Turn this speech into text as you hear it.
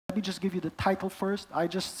let me just give you the title first. I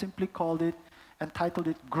just simply called it, entitled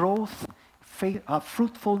it, Growth,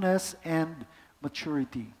 Fruitfulness, and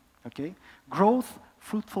Maturity. Okay? Growth,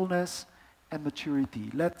 fruitfulness, and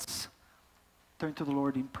maturity. Let's turn to the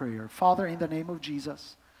Lord in prayer. Father, in the name of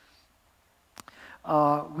Jesus,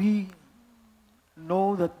 we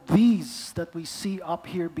know that these that we see up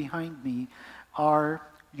here behind me are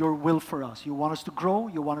your will for us. You want us to grow,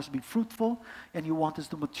 you want us to be fruitful, and you want us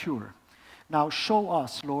to mature. Now show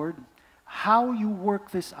us, Lord, how you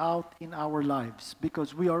work this out in our lives,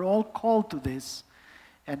 because we are all called to this,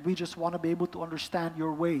 and we just want to be able to understand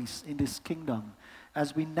your ways in this kingdom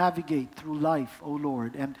as we navigate through life, oh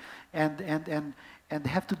Lord, and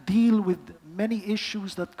have to deal with many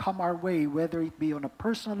issues that come our way, whether it be on a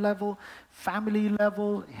personal level, family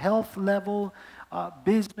level, health level,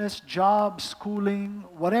 business, job, schooling,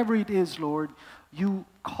 whatever it is, Lord. You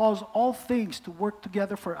cause all things to work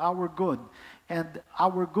together for our good. And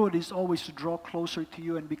our good is always to draw closer to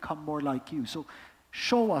you and become more like you. So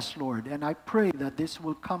show us, Lord, and I pray that this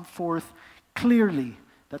will come forth clearly,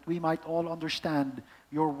 that we might all understand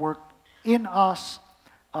your work in us,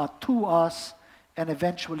 to us, and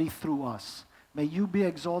eventually through us. May you be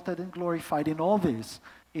exalted and glorified in all this.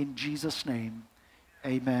 In Jesus' name,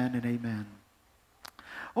 amen and amen.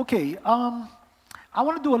 Okay, I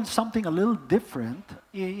want to do something a little different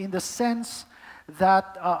in the sense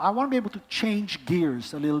that I want to be able to change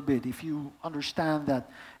gears a little bit, if you understand that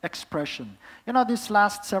expression. You know, this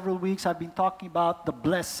last several weeks I've been talking about the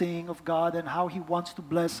blessing of God and how He wants to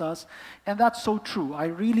bless us. And that's so true. I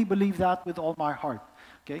really believe that with all my heart.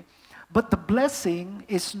 Okay? But the blessing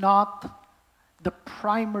is not the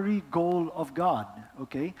primary goal of God.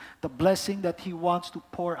 Okay? The blessing that He wants to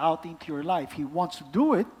pour out into your life. He wants to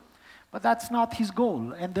do it, but that's not His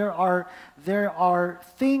goal. And there are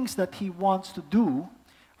things that He wants to do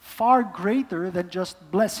far greater than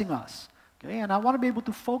just blessing us. Okay? And I want to be able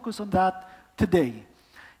to focus on that today.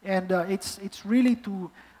 And it's really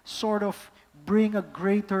to sort of bring a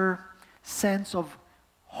greater sense of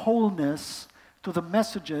wholeness to the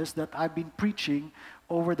messages that I've been preaching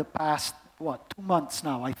over the past, 2 months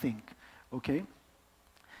now, I think. Okay?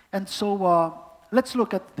 And so, let's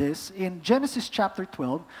look at this. In Genesis chapter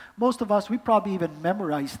 12, most of us, we probably even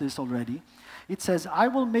memorized this already. It says, I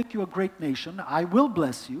will make you a great nation, I will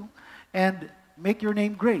bless you, and make your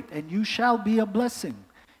name great, and you shall be a blessing.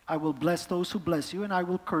 I will bless those who bless you, and I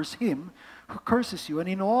will curse him who curses you. And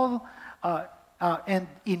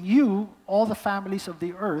in you, all the families of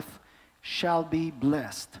the earth shall be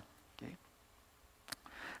blessed. Okay?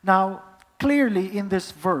 Now, clearly in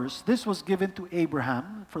this verse, this was given to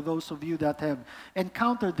Abraham. For those of you that have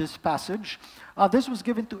encountered this passage, this was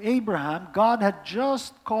given to Abraham. God had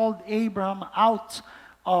just called Abraham out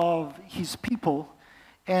of his people,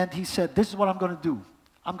 and He said, this is what I'm going to do.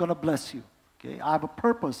 I'm going to bless you. Okay? I have a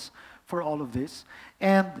purpose for all of this.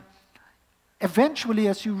 And eventually,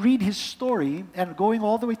 as you read his story, and going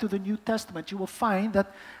all the way to the New Testament, you will find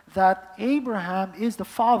that Abraham is the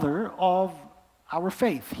father of our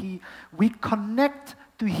faith. We connect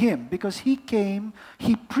to him because he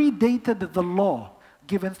predated the law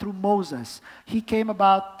given through Moses. He came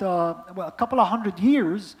about a couple of hundred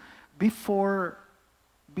years before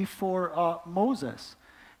Moses.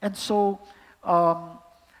 And so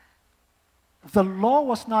the law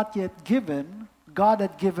was not yet given. God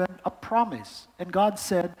had given a promise. And God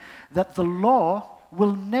said that the law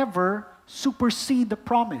will never supersede the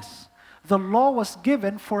promise. The law was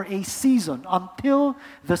given for a season until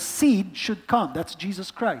the seed should come. That's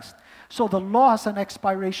Jesus Christ. So the law has an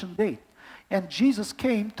expiration date. And Jesus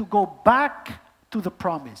came to go back to the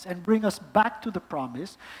promise and bring us back to the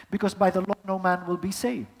promise, because by the law no man will be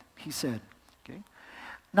saved, He said. Okay?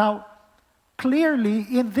 Now, clearly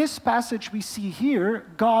in this passage we see here,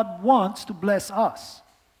 God wants to bless us.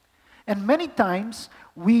 And many times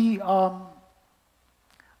we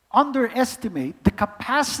underestimate the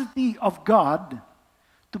capacity of God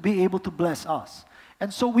to be able to bless us.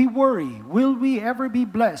 And so we worry, will we ever be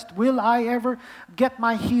blessed? Will I ever get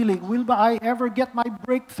my healing? Will I ever get my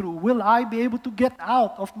breakthrough? Will I be able to get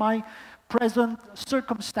out of my present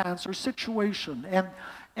circumstance or situation?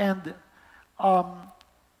 And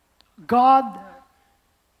God's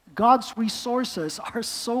resources are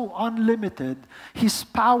so unlimited, His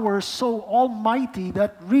power so almighty,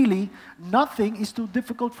 that really nothing is too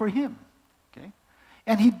difficult for Him. Okay?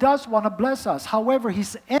 And He does want to bless us. However,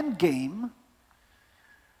 His end game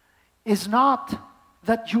is not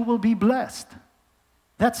that you will be blessed.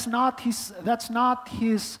 That's not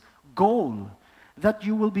His goal, that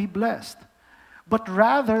you will be blessed. But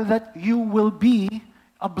rather that you will be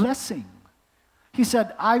a blessing. He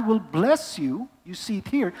said, I will bless you. You see it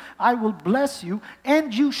here. I will bless you,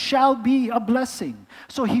 and you shall be a blessing.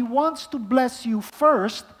 So He wants to bless you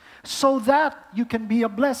first so that you can be a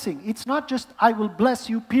blessing. It's not just, I will bless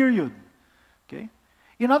you, period. Okay?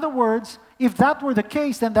 In other words, if that were the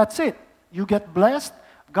case, then that's it. You get blessed.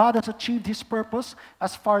 God has achieved His purpose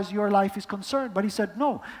as far as your life is concerned. But He said,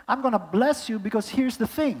 no, I'm going to bless you because here's the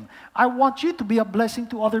thing. I want you to be a blessing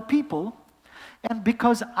to other people. And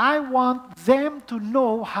because I want them to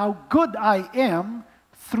know how good I am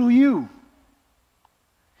through you.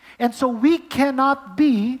 And so we cannot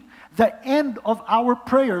be the end of our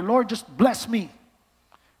prayer. Lord, just bless me.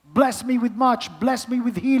 Bless me with much. Bless me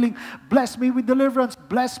with healing. Bless me with deliverance.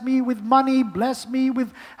 Bless me with money. Bless me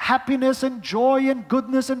with happiness and joy and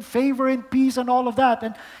goodness and favor and peace and all of that.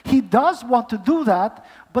 And He does want to do that,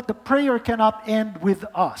 but the prayer cannot end with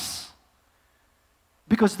us.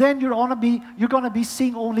 Because then you're going to be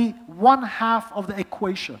seeing only one half of the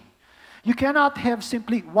equation. You cannot have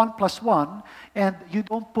simply 1 plus 1 and you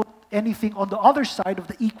don't put anything on the other side of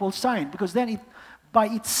the equal sign. Because then by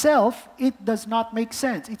itself, it does not make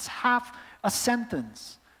sense. It's half a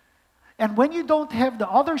sentence. And when you don't have the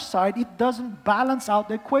other side, it doesn't balance out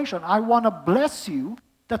the equation. I want to bless you.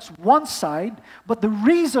 That's one side. But the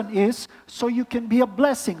reason is so you can be a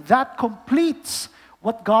blessing. That completes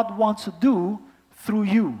what God wants to do through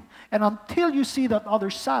you. And until you see that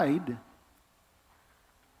other side,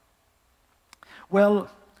 well,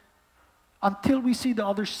 until we see the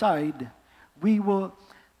other side, the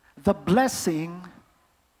blessing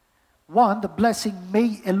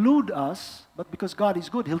may elude us, but because God is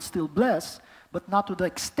good, He'll still bless, but not to the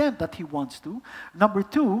extent that He wants to. Number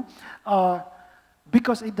two,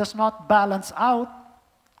 because it does not balance out,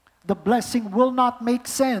 the blessing will not make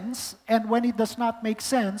sense, and when it does not make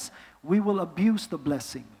sense, we will abuse the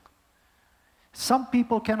blessing. Some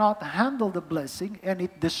people cannot handle the blessing and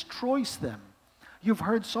it destroys them. You've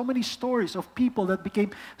heard so many stories of people that became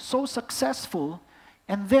so successful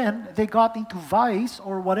and then they got into vice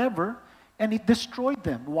or whatever and it destroyed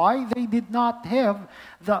them. Why? They did not have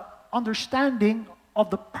the understanding of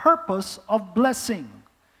the purpose of blessing.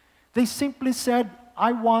 They simply said,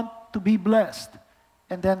 I want to be blessed.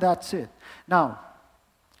 And then that's it. Now,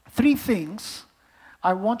 3 things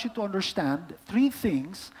I want you to understand, 3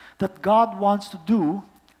 things that God wants to do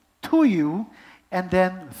to you and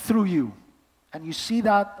then through you. And you see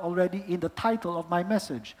that already in the title of my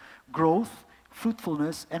message, Growth,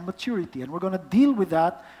 Fruitfulness, and Maturity. And we're going to deal with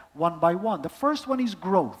that one by one. The first one is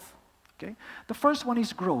growth. Okay? The first one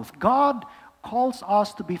is growth. God calls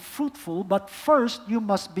us to be fruitful, but first you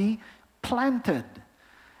must be planted.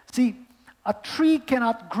 See, a tree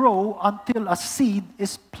cannot grow until a seed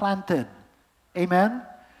is planted. Amen?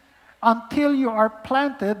 Until you are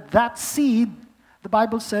planted, that seed, the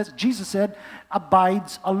Bible says, Jesus said,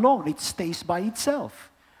 abides alone. It stays by itself.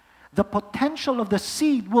 The potential of the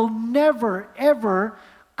seed will never, ever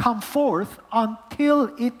come forth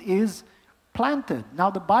until it is planted. Now,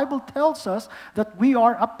 the Bible tells us that we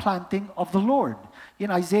are a planting of the Lord.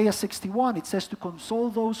 In Isaiah 61, it says to console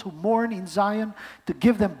those who mourn in Zion, to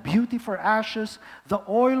give them beauty for ashes, the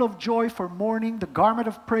oil of joy for mourning, the garment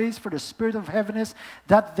of praise for the spirit of heaviness,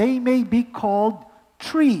 that they may be called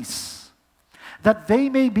trees. That they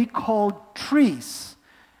may be called trees.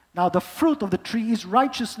 Now, the fruit of the tree is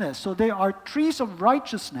righteousness. So they are trees of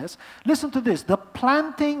righteousness. Listen to this. The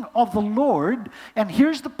planting of the Lord, and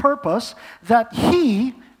here's the purpose, that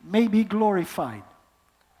He may be glorified.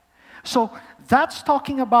 So that's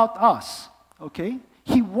talking about us, okay?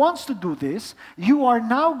 He wants to do this. You are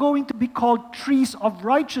now going to be called trees of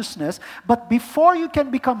righteousness, but before you can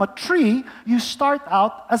become a tree, you start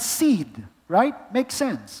out a seed, right? Makes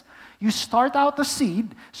sense. You start out a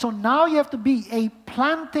seed, so now you have to be a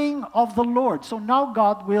planting of the Lord. So now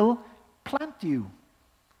God will plant you.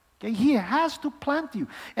 Okay? He has to plant you.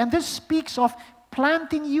 And this speaks of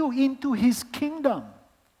planting you into His kingdom.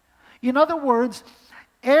 In other words,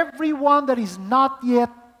 everyone that is not yet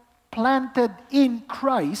planted in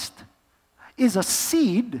Christ is a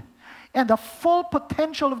seed, and the full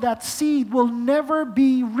potential of that seed will never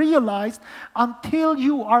be realized until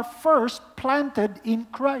you are first planted in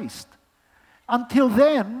Christ. Until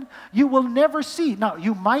then, you will never see. Now,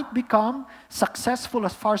 you might become successful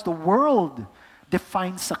as far as the world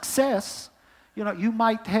defines success. You know, you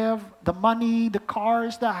might have the money, the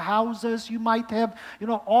cars, the houses. You might have,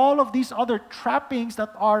 all of these other trappings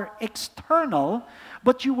that are external,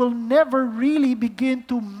 but you will never really begin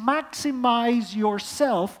to maximize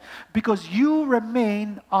yourself because you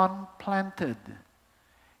remain unplanted.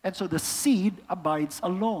 And so the seed abides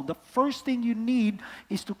alone. The first thing you need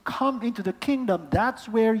is to come into the kingdom. That's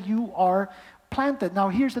where you are planted. Now,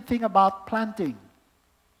 here's the thing about planting.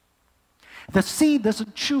 The seed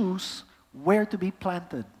doesn't choose where to be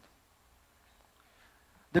planted.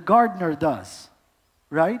 The gardener does,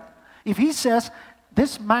 right? If he says,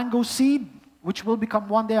 this mango seed, which will become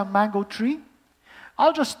one day a mango tree,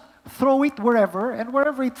 I'll just throw it wherever, and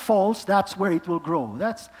wherever it falls, that's where it will grow.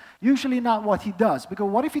 That's usually not what he does, because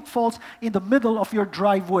what if it falls in the middle of your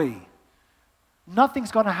driveway?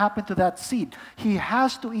 Nothing's going to happen to that seed. He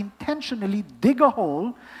has to intentionally dig a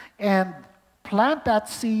hole and plant that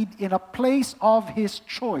seed in a place of his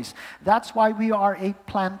choice. That's why we are a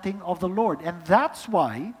planting of the Lord. And that's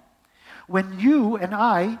why when you and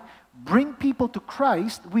I bring people to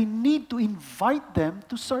Christ, we need to invite them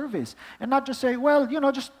to service. And not just say, well,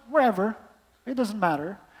 just wherever. It doesn't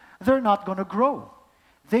matter. They're not going to grow.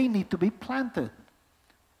 They need to be planted.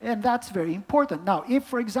 And that's very important. Now, if,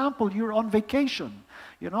 for example, you're on vacation,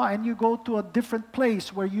 and you go to a different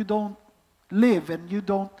place where you don't live and you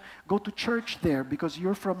don't go to church there because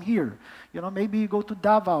you're from here. Maybe you go to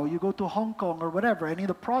Davao, you go to Hong Kong or whatever, and in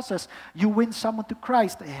the process, you win someone to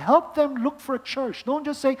Christ. Help them look for a church. Don't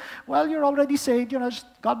just say, well, you're already saved, just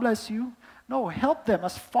God bless you. No, help them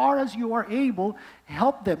as far as you are able.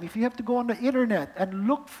 Help them. If you have to go on the internet and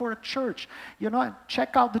look for a church, and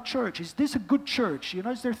check out the church. Is this a good church?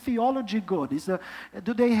 Is their theology good?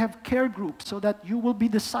 Do they have care groups so that you will be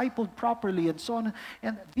discipled properly and so on?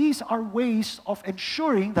 And these are ways of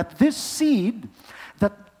ensuring that this seed,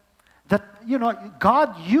 that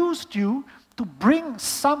God used you to bring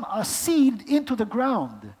a seed into the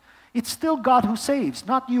ground. It's still God who saves,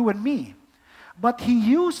 not you and me. But He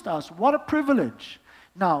used us. What a privilege.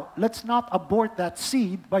 Now, let's not abort that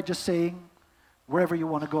seed by just saying, wherever you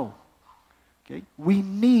want to go. Okay? We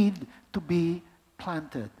need to be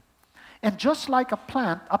planted. And just like a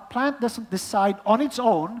plant doesn't decide on its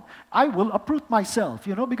own, I will uproot myself,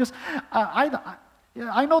 because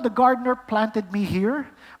I know the gardener planted me here,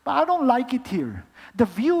 but I don't like it here. The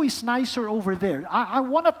view is nicer over there. I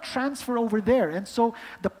want to transfer over there. And so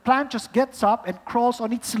the plant just gets up and crawls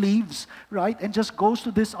on its leaves, right? And just goes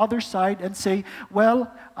to this other side and say, well,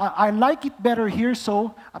 I like it better here,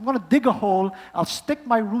 so I'm going to dig a hole. I'll stick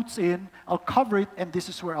my roots in. I'll cover it, and this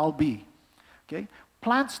is where I'll be. Okay?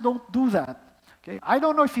 Plants don't do that. Okay? I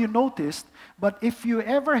don't know if you noticed, but if you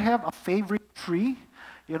ever have a favorite tree,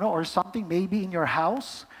 or something maybe in your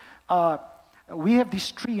house, we have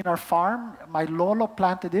this tree in our farm. My lolo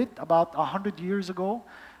planted it about 100 years ago,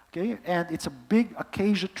 okay? And it's a big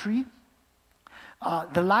acacia tree.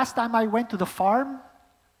 The last time I went to the farm,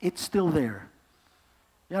 it's still there.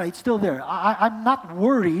 It's still there. I'm not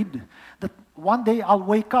worried that one day I'll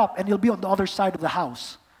wake up and it'll be on the other side of the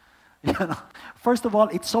house. First of all,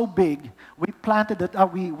 it's so big. We planted it.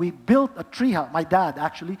 We built a tree house. My dad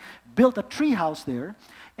actually built a tree house there.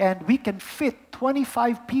 And we can fit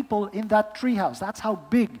 25 people in that tree house. That's how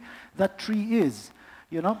big that tree is,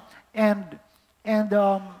 And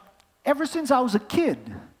ever since I was a kid,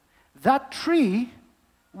 that tree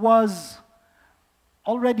was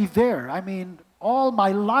already there. I mean, all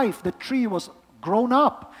my life, the tree was grown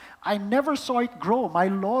up. I never saw it grow. My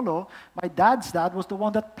lolo, my dad's dad, was the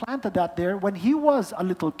one that planted that there when he was a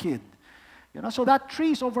little kid. So that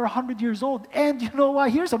tree is over 100 years old. And you know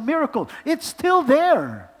what? Here's a miracle. It's still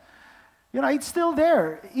there. It's still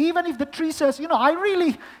there. Even if the tree says,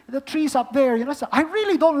 the tree's up there, so I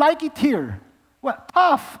really don't like it here. Well,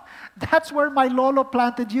 tough. That's where my lolo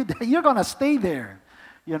planted you. You're going to stay there,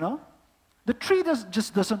 The tree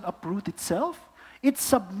just doesn't uproot itself. It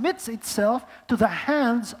submits itself to the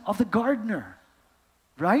hands of the gardener,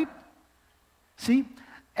 right? See?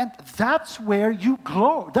 And that's where you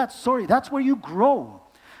grow. That's where you grow.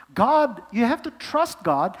 God, you have to trust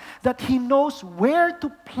God that He knows where to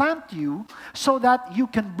plant you so that you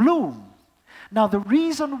can bloom. Now, the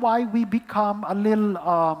reason why we become a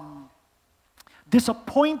little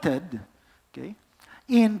disappointed, okay,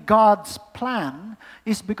 in God's plan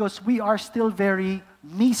is because we are still very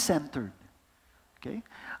me-centered. Okay?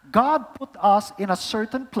 God put us in a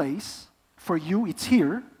certain place. For you, it's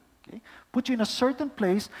here. Okay? Put you in a certain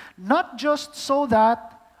place, not just so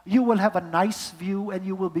that you will have a nice view and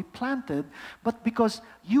you will be planted, but because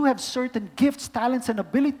you have certain gifts, talents, and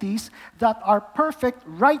abilities that are perfect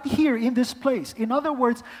right here in this place. In other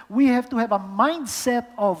words, we have to have a mindset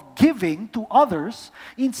of giving to others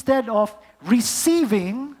instead of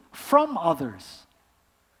receiving from others.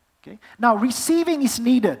 Okay? Now, receiving is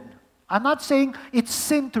needed. I'm not saying it's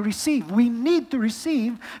sin to receive. We need to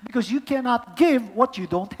receive because you cannot give what you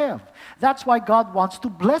don't have. That's why God wants to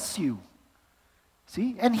bless you.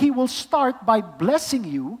 See? And He will start by blessing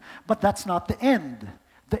you, but that's not the end.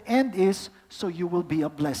 The end is so you will be a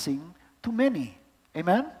blessing to many.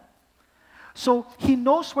 Amen? So he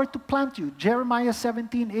knows where to plant you. Jeremiah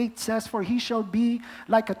 17:8 says, "For he shall be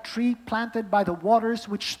like a tree planted by the waters,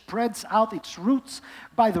 which spreads out its roots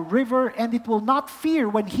by the river, and it will not fear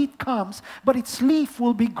when heat comes, but its leaf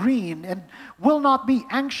will be green, and will not be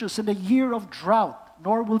anxious in the year of drought,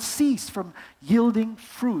 nor will cease from yielding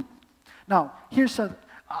fruit." Now,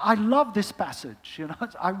 I love this passage.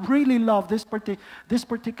 I really love this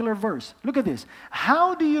particular verse. Look at this.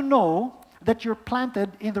 How do you know that you're planted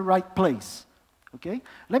in the right place? Okay?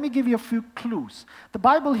 Let me give you a few clues. The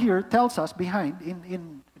Bible here tells us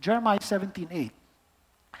in Jeremiah 17:8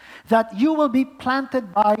 that you will be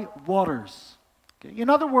planted by waters. Okay? In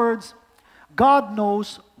other words, God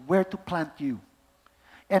knows where to plant you.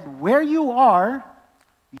 And where you are,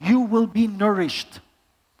 you will be nourished.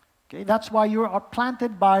 Okay? That's why you are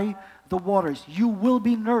planted by the waters. You will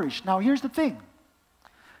be nourished. Now, here's the thing.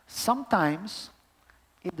 Sometimes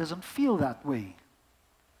it doesn't feel that way.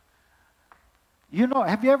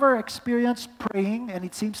 Have you ever experienced praying and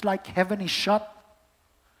it seems like heaven is shut?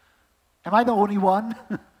 Am I the only one?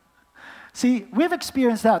 See, we've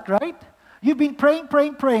experienced that, right? You've been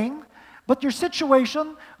praying, but your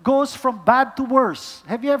situation goes from bad to worse.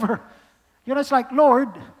 Have you ever, it's like, Lord,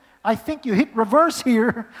 I think you hit reverse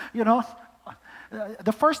here,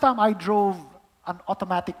 The first time I drove an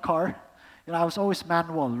automatic car, I was always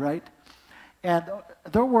manual, right? And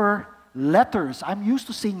there were letters. I'm used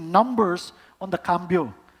to seeing numbers on the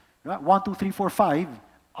cambio. Right? 1, 2, 3, 4, 5,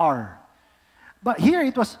 R. But here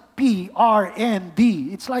it was P, R, N, D.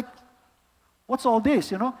 It's like, what's all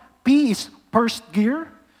this, P is first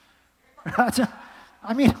gear.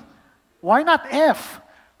 I mean, why not F,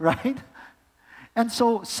 right? And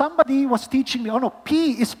so somebody was teaching me,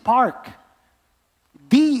 P is park.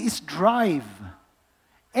 D is drive.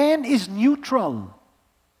 N is neutral.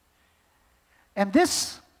 And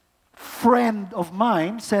this friend of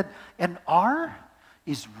mine said, and R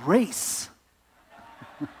is race.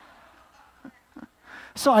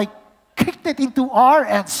 So I kicked it into R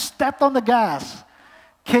and stepped on the gas.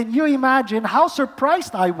 Can you imagine how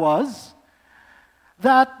surprised I was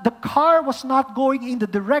that the car was not going in the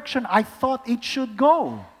direction I thought it should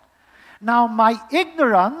go? Now, my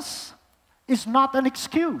ignorance is not an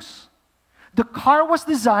excuse. The car was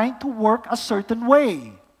designed to work a certain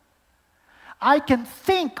way. I can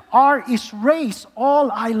think R is race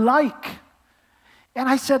all I like. And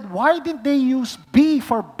I said, why didn't they use B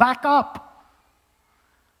for backup?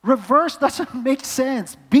 Reverse doesn't make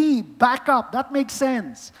sense. B, backup, that makes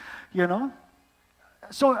sense,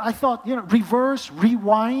 So I thought, reverse,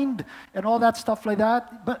 rewind, and all that stuff like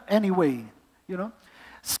that. But anyway,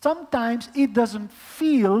 sometimes it doesn't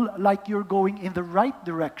feel like you're going in the right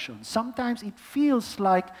direction. Sometimes it feels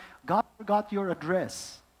like God forgot your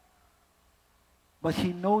address. But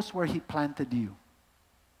He knows where He planted you.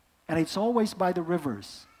 And it's always by the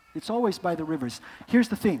rivers. It's always by the rivers. Here's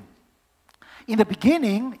the thing. In the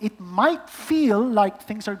beginning, it might feel like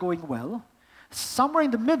things are going well. Somewhere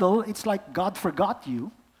in the middle, it's like God forgot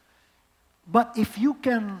you. But if you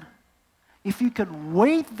can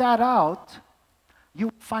wait that out,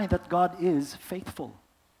 you'll find that God is faithful.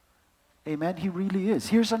 Amen? He really is.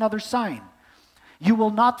 Here's another sign. You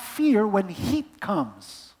will not fear when heat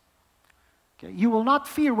comes. Okay? You will not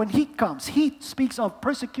fear when heat comes. Heat speaks of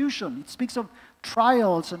persecution. It speaks of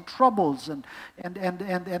trials and troubles and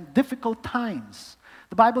difficult times.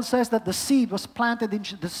 The Bible says that the seed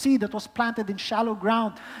that was planted in shallow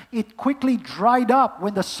ground, it quickly dried up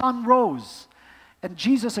when the sun rose. And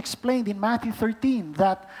Jesus explained in Matthew 13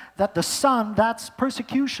 that the sun, that's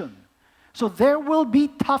persecution. So there will be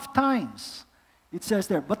tough times, it says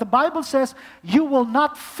there. But the Bible says you will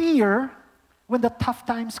not fear when the tough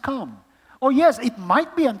times come. Oh yes, it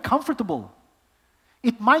might be uncomfortable.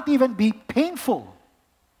 It might even be painful.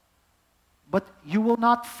 But you will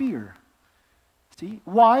not fear. See?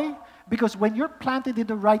 Why? Because when you're planted in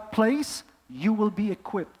the right place, you will be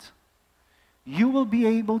equipped. You will be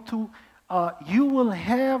able to, you will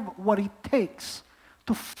have what it takes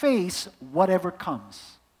to face whatever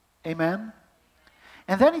comes. Amen?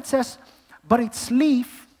 And then it says, but its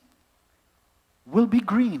leaf will be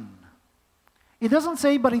green. It doesn't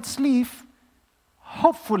say, but its leaf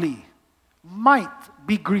hopefully might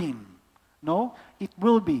be green. No, it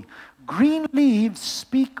will be. Green leaves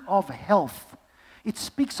speak of health. It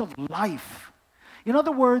speaks of life. In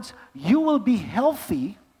other words, you will be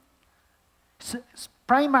healthy,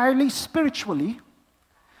 primarily spiritually,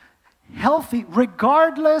 healthy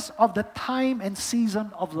regardless of the time and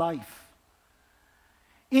season of life.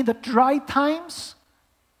 In the dry times,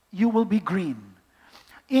 you will be green.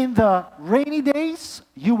 In the rainy days,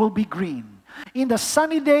 you will be green. In the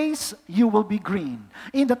sunny days, you will be green.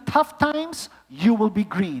 In the tough times, you will be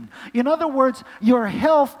green. In other words, your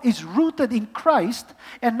health is rooted in Christ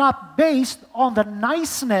and not based on the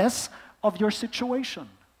niceness of your situation.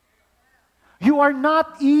 You are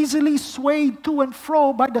not easily swayed to and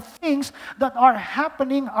fro by the things that are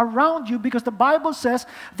happening around you, because the Bible says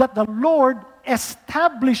that the Lord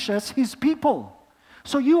establishes His people.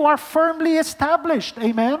 So you are firmly established.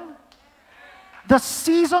 Amen? The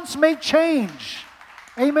seasons may change.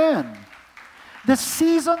 Amen. The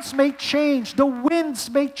seasons may change. The winds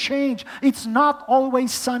may change. It's not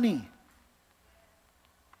always sunny.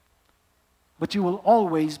 But you will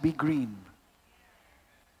always be green.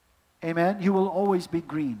 Amen? You will always be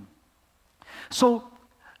green. So,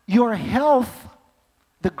 your health,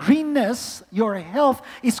 the greenness, your health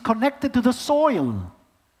is connected to the soil.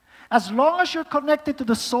 As long as you're connected to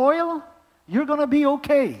the soil, you're going to be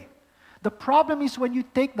okay. The problem is when you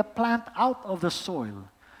take the plant out of the soil.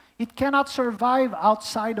 It cannot survive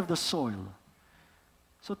outside of the soil.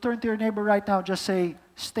 So turn to your neighbor right now, just say,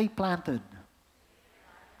 stay planted.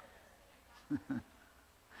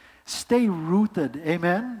 Stay rooted,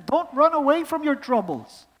 amen? Don't run away from your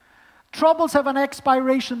troubles. Troubles have an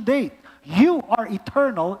expiration date. You are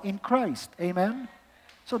eternal in Christ, amen?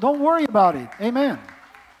 So don't worry about it, amen?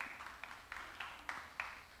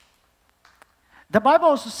 The Bible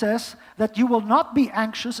also says that you will not be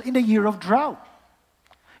anxious in the year of drought.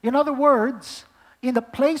 In other words, in the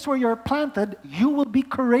place where you're planted, you will be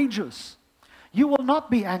courageous. You will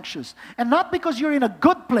not be anxious. And not because you're in a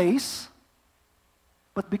good place,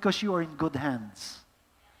 but because you are in good hands.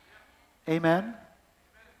 Amen?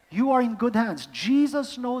 You are in good hands.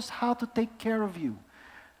 Jesus knows how to take care of you.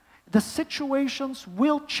 The situations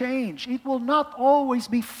will change. It will not always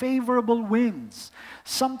be favorable winds.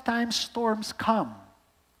 Sometimes storms come.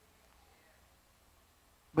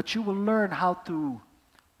 But you will learn how to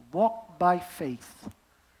walk by faith.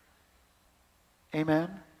 Amen?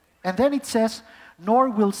 And then it says, nor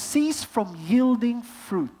will cease from yielding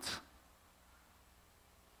fruit.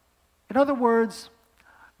 In other words,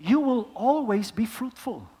 you will always be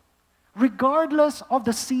fruitful. Regardless of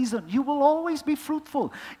the season, you will always be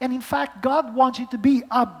fruitful. And in fact, God wants you to be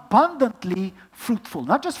abundantly fruitful.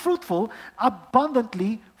 Not just fruitful,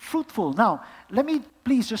 abundantly fruitful. Now, let me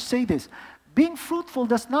please just say this. Being fruitful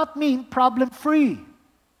does not mean problem-free.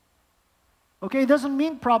 Okay, it doesn't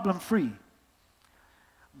mean problem-free.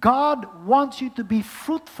 God wants you to be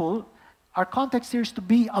fruitful. Our context here is to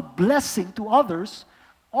be a blessing to others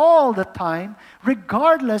all the time,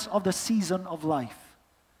 regardless of the season of life.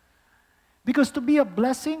 Because to be a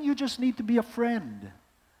blessing, you just need to be a friend.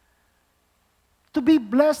 To be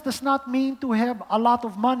blessed does not mean to have a lot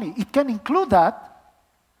of money. It can include that.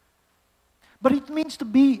 But it means to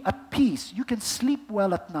be at peace. You can sleep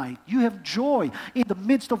well at night. You have joy. In the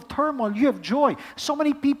midst of turmoil, you have joy. So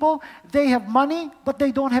many people, they have money, but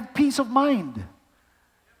they don't have peace of mind.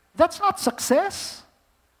 That's not success.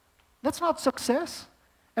 That's not success.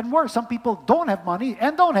 And worse, some people don't have money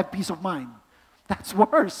and don't have peace of mind. That's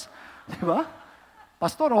worse. Diba?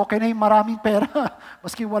 Pastor, okay na yung maraming pera,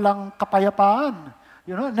 maski walang kapayapaan.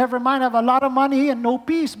 You know, never mind, have a lot of money and no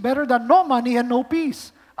peace. Better than no money and no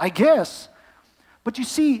peace, I guess. But you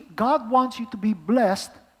see, God wants you to be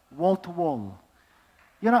blessed wall to wall.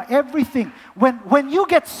 You know, everything. When you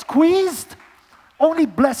get squeezed, only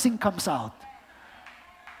blessing comes out.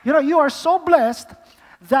 You know, you are so blessed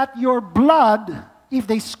that your blood, if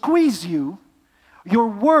they squeeze you, your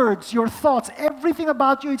words, your thoughts, everything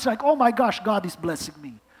about you, it's like, oh my gosh, God is blessing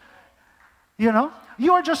me. You know?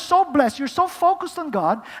 You are just so blessed, you're so focused on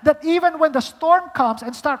God, that even when the storm comes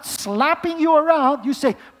and starts slapping you around, you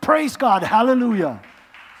say, praise God, hallelujah.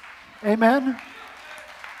 Amen?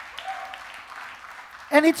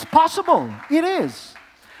 And it's possible. It is.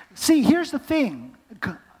 See, here's the thing.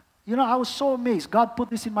 You know, I was so amazed. God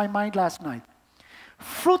put this in my mind last night.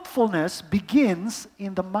 Fruitfulness begins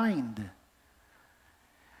in the mind.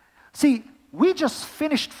 See, we just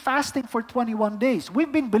finished fasting for 21 days.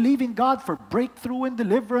 We've been believing God for breakthrough and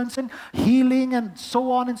deliverance and healing and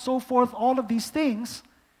so on and so forth, all of these things.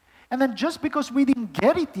 And then just because we didn't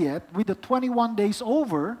get it yet, with the 21 days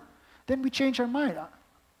over, then we change our mind.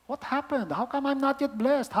 What happened? How come I'm not yet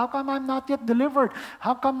blessed? How come I'm not yet delivered?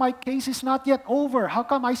 How come my case is not yet over? How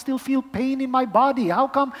come I still feel pain in my body? How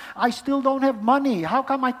come I still don't have money? How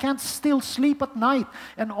come I can't still sleep at night?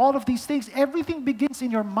 And all of these things, everything begins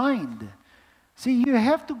in your mind. See, you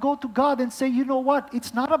have to go to God and say, you know what?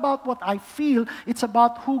 It's not about what I feel. It's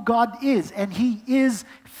about who God is. And He is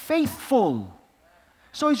faithful.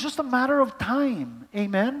 So it's just a matter of time.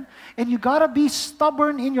 Amen? And you got to be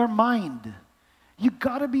stubborn in your mind. You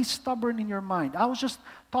got to be stubborn in your mind. I was just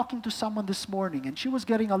talking to someone this morning, and she was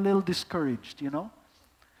getting a little discouraged, And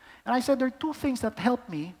I said, there are two things that help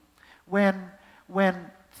me when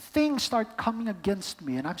things start coming against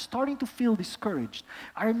me, and I'm starting to feel discouraged.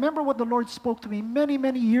 I remember what the Lord spoke to me many,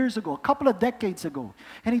 many years ago, a couple of decades ago.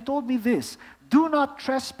 And He told me this: do not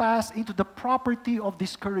trespass into the property of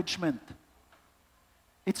discouragement.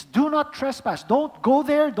 It's do not trespass. Don't go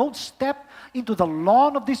there. Don't step into the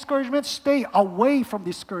lawn of discouragement. Stay away from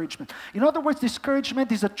discouragement. In other words,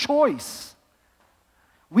 discouragement is a choice.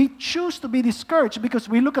 We choose to be discouraged because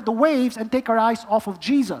we look at the waves and take our eyes off of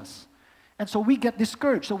Jesus. And so we get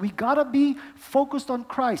discouraged. So we got to be focused on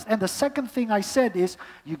Christ. And the second thing I said is,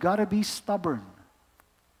 you got to be stubborn.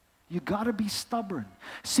 You got to be stubborn.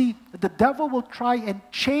 See, the devil will try and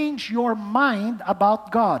change your mind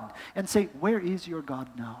about God and say, where is your God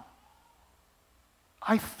now?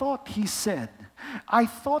 I thought He said. I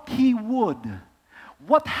thought He would.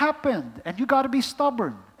 What happened? And you got to be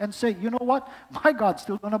stubborn and say, you know what? My God's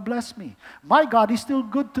still going to bless me. My God is still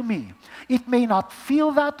good to me. It may not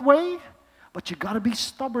feel that way, but you got to be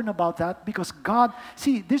stubborn about that, because God,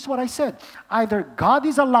 see, this is what I said. Either God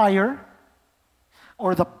is a liar,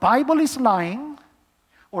 or the Bible is lying,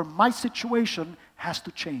 or my situation has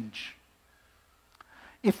to change.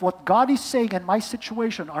 If what God is saying and my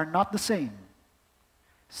situation are not the same,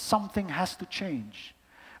 something has to change.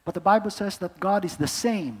 But the Bible says that God is the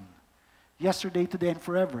same yesterday, today, and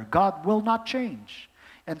forever. God will not change.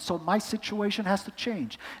 And so my situation has to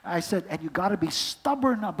change. I said, and you got to be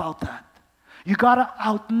stubborn about that. You got to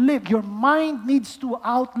outlive. Your mind needs to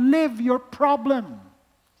outlive your problem.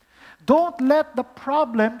 Don't let the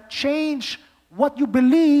problem change what you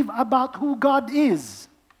believe about who God is.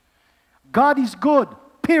 God is good,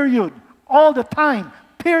 period. All the time,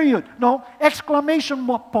 period. No, exclamation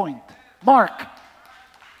point, mark.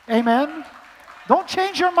 Amen? Don't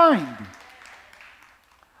change your mind.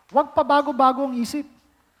 Huwag pabago-bago ang isip.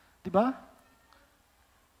 Diba?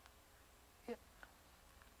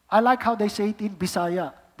 I like how they say it in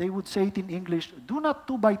Bisaya. They would say it in English, do not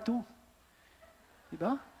 2 by 2.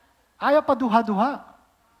 Diba? Ayaw pa duha-duha.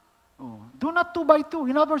 Oh, do not 2 by 2.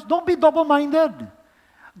 In other words, don't be double-minded.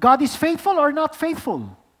 God is faithful or not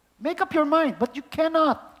faithful. Make up your mind, but you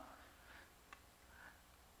cannot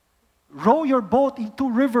row your boat in 2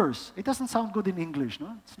 rivers. It doesn't sound good in English,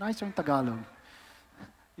 no? It's nicer in Tagalog.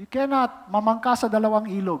 You cannot mamangka sa dalawang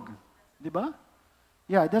ilog. Di ba?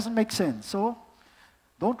 Yeah, it doesn't make sense. So,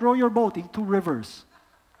 don't row your boat in 2 rivers.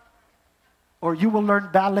 Or you will learn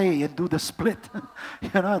ballet and do the split.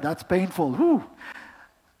 That's painful. Whew.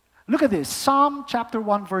 Look at this. Psalm chapter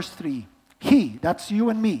 1, verse 3. He, that's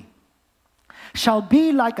you and me, shall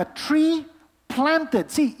be like a tree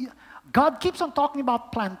planted. See, God keeps on talking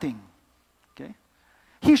about planting. Okay?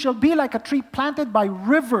 He shall be like a tree planted by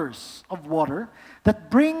rivers of water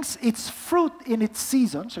that brings its fruit in its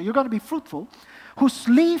season. So you're going to be fruitful. Whose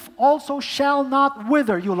leaf also shall not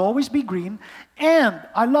wither. You'll always be green. And,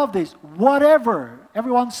 I love this, whatever,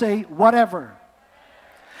 everyone say, whatever.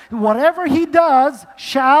 Whatever he does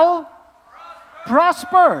shall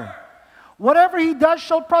prosper. Whatever he does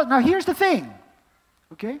shall prosper. Now, here's the thing,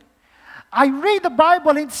 okay? I read the Bible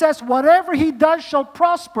and it says, whatever he does shall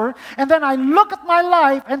prosper. And then I look at my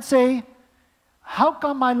life and say, how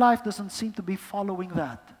come my life doesn't seem to be following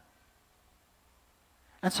that?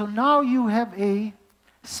 And so now you have a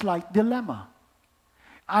slight dilemma.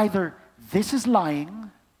 Either this is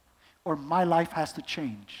lying or my life has to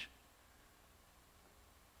change.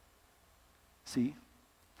 See?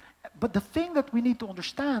 But the thing that we need to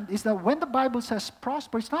understand is that when the Bible says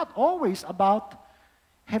prosper, it's not always about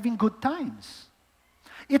having good times.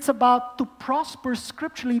 It's about to prosper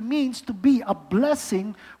scripturally means to be a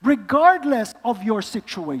blessing regardless of your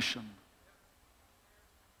situation.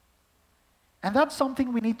 And that's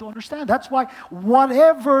something we need to understand. That's why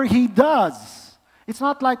whatever he does, it's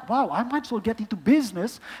not like, wow, I might as well get into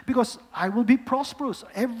business because I will be prosperous.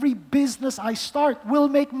 Every business I start will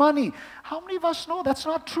make money. How many of us know that's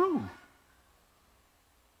not true?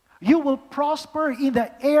 You will prosper in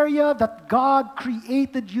the area that God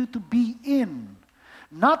created you to be in,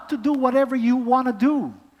 not to do whatever you want to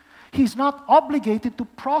do. He's not obligated to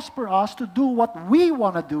prosper us to do what we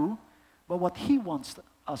want to do, but what He wants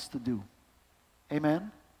us to do.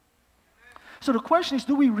 Amen? So the question is,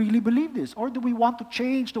 do we really believe this? Or do we want to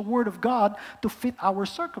change the Word of God to fit our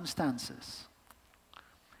circumstances?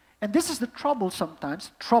 And this is the trouble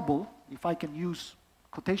sometimes. Trouble, if I can use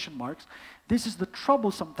quotation marks. This is the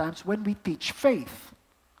trouble sometimes when we teach faith.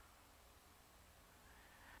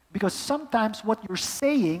 Because sometimes what you're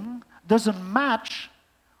saying doesn't match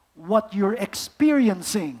what you're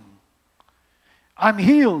experiencing. I'm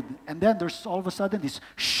healed. And then there's all of a sudden this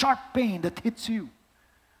sharp pain that hits you.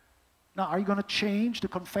 Now, are you going to change the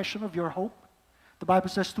confession of your hope? The Bible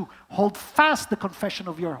says to hold fast the confession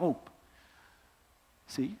of your hope.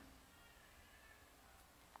 See?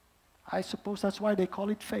 I suppose that's why they call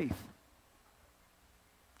it faith.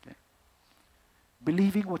 Okay.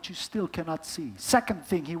 Believing what you still cannot see. Second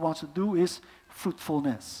thing he wants to do is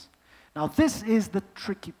fruitfulness. Now, this is the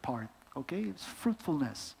tricky part. Okay? It's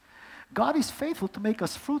fruitfulness. God is faithful to make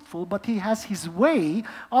us fruitful, but He has His way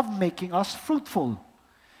of making us fruitful.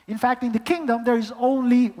 In fact, in the kingdom, there is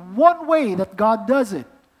only one way that God does it.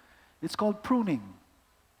 It's called pruning.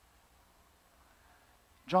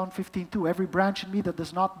 John 15:2, every branch in me that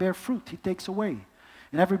does not bear fruit, He takes away.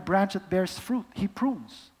 And every branch that bears fruit, He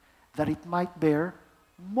prunes, that it might bear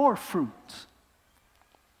more fruit.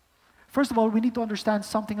 First of all, we need to understand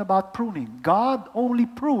something about pruning. God only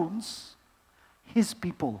prunes His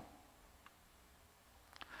people.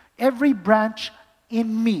 Every branch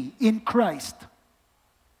in me, in Christ.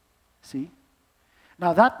 See?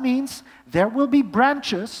 Now that means there will be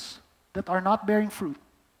branches that are not bearing fruit.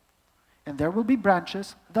 And there will be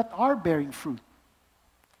branches that are bearing fruit.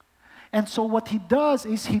 And so what He does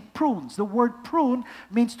is He prunes. The word prune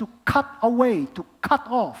means to cut away, to cut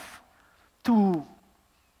off, to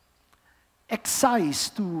excise,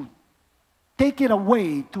 to take it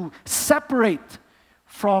away, to separate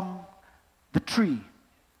from the tree.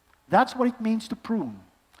 That's what it means to prune.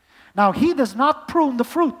 Now, He does not prune the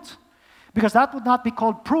fruit, because that would not be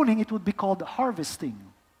called pruning, it would be called harvesting.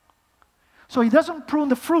 So He doesn't prune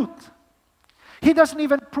the fruit. He doesn't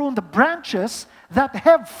even prune the branches that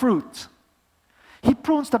have fruit. He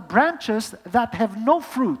prunes the branches that have no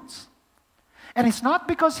fruit. And it's not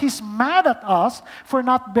because He's mad at us for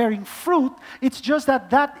not bearing fruit. It's just that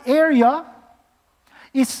that area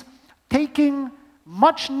is taking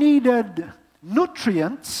much needed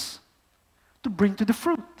nutrients to bring to the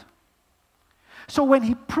fruit. So when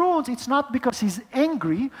He prunes, it's not because He's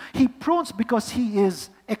angry. He prunes because He is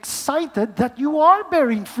excited that you are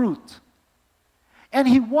bearing fruit. And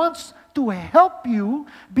He wants to help you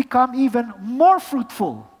become even more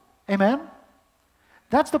fruitful. Amen?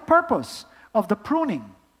 That's the purpose of the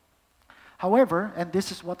pruning. However, and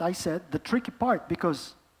this is what I said, the tricky part,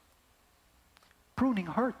 because pruning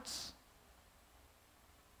hurts.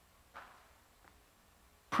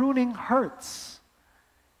 Pruning hurts.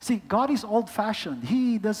 See, God is old-fashioned.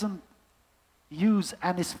 He doesn't use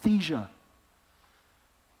anesthesia.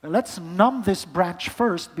 Let's numb this branch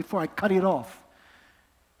first before I cut it off.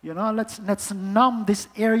 You know, let's numb this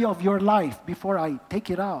area of your life before I take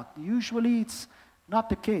it out. Usually it's not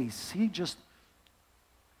the case. He just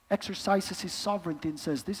exercises His sovereignty and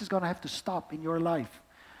says, this is going to have to stop in your life.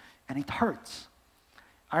 And it hurts.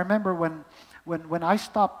 I remember when I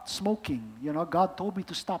stopped smoking, you know, God told me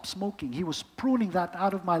to stop smoking. He was pruning that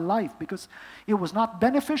out of my life because it was not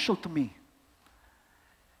beneficial to me.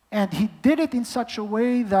 And He did it in such a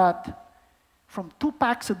way that from 2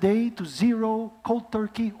 packs a day to 0, cold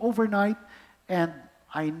turkey, overnight, and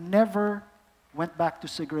I never went back to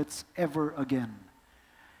cigarettes ever again.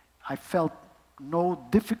 I felt no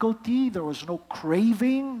difficulty, there was no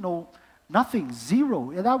craving, nothing,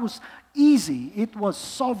 0. And that was easy, it was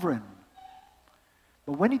sovereign.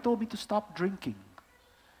 But when He told me to stop drinking,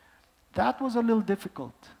 that was a little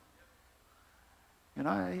difficult. You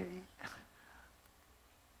know,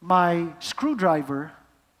 my screwdriver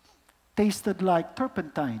tasted like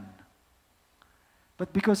turpentine.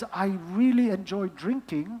 But because I really enjoyed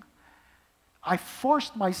drinking, I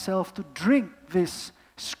forced myself to drink this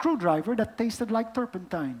screwdriver that tasted like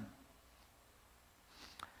turpentine.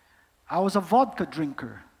 I was a vodka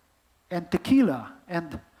drinker and tequila,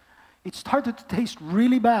 and it started to taste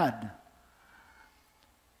really bad.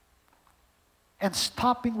 And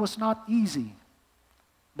stopping was not easy,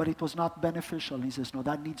 but it was not beneficial. And He says, no,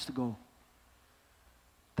 that needs to go.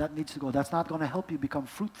 That needs to go. That's not going to help you become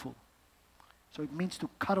fruitful. So it means to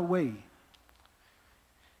cut away.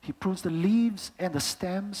 He prunes the leaves and the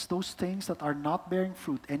stems, those things that are not bearing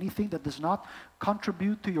fruit. Anything that does not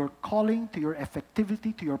contribute to your calling, to your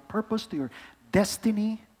effectivity, to your purpose, to your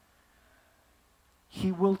destiny,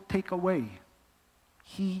 He will take away.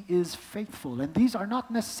 He is faithful. And these are not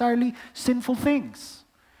necessarily sinful things.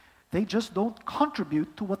 They just don't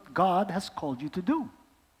contribute to what God has called you to do.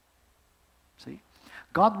 See?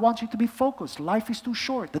 God wants you to be focused. Life is too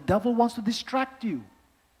short. The devil wants to distract you.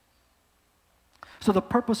 So the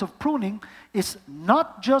purpose of pruning is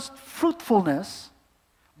not just fruitfulness,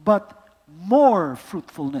 but more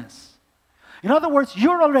fruitfulness. In other words,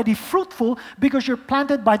 you're already fruitful because you're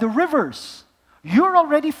planted by the rivers. You're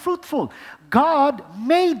already fruitful. God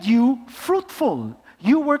made you fruitful.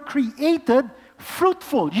 You were created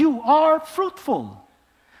fruitful. You are fruitful.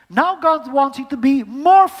 Now God wants you to be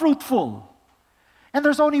more fruitful. And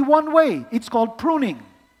there's only one way. It's called pruning.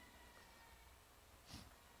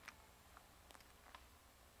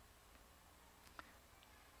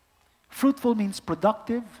 Fruitful means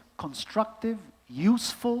productive, constructive,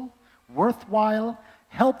 useful, worthwhile,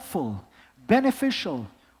 helpful, beneficial,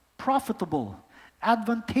 profitable,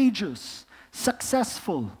 advantageous,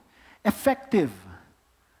 successful, effective.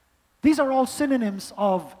 These are all synonyms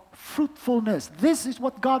of fruitfulness. This is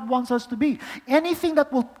what God wants us to be. Anything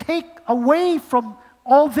that will take away from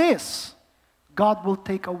all this, God will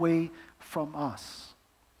take away from us.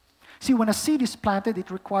 See, when a seed is planted,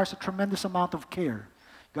 it requires a tremendous amount of care.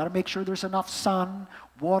 You got to make sure there's enough sun,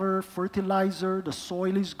 water, fertilizer, the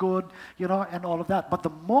soil is good, and all of that. But the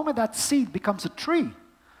moment that seed becomes a tree,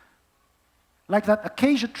 like that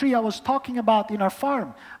acacia tree I was talking about in our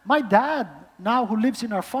farm, my dad, now who lives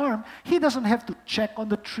in our farm, he doesn't have to check on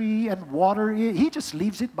the tree and water it. He just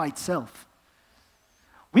leaves it by itself.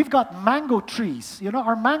 We've got mango trees.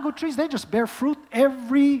 Our mango trees, they just bear fruit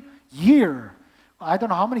every year. I don't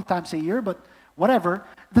know how many times a year, but whatever.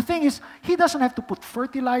 The thing is, he doesn't have to put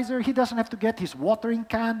fertilizer. He doesn't have to get his watering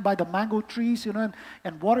can by the mango trees,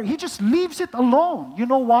 and water. He just leaves it alone. You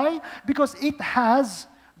know why? Because it has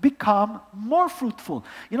become more fruitful.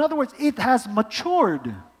 In other words, it has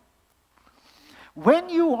matured. When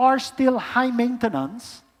you are still high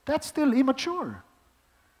maintenance, that's still immature.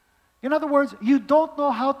 In other words, you don't know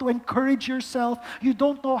how to encourage yourself. You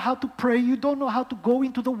don't know how to pray. You don't know how to go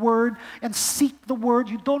into the Word and seek the Word.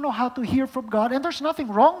 You don't know how to hear from God. And there's nothing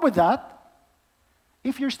wrong with that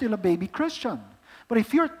if you're still a baby Christian. But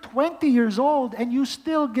if you're 20 years old and you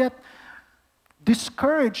still get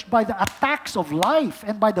discouraged by the attacks of life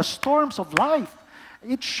and by the storms of life,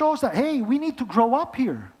 it shows that, hey, we need to grow up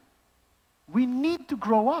here. We need to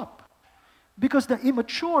grow up. Because the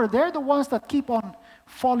immature, they're the ones that keep on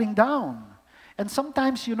falling down. And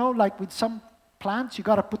sometimes, like with some plants, you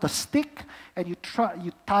got to put a stick and you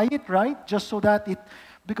tie it, right? Just so that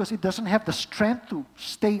because it doesn't have the strength to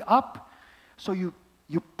stay up. So you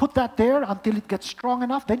put that there until it gets strong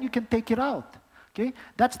enough, then you can take it out. Okay?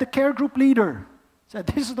 That's the care group leader. Said,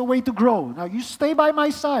 this is the way to grow. Now you stay by my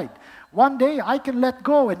side. One day I can let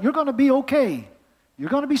go and you're going to be okay. You're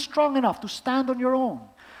going to be strong enough to stand on your own.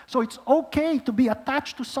 So it's okay to be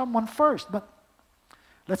attached to someone first, but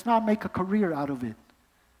let's not make a career out of it.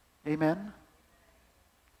 Amen?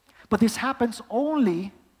 But this happens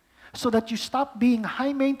only so that you stop being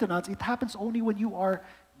high maintenance. It happens only when you are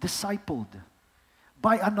discipled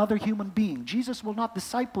by another human being. Jesus will not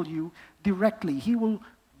disciple you directly. He will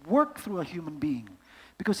work through a human being.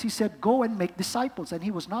 Because he said, go and make disciples. And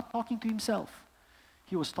he was not talking to himself.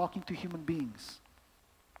 He was talking to human beings.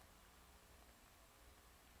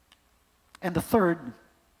 And the third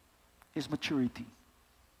is maturity.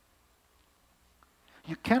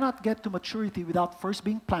 You cannot get to maturity without first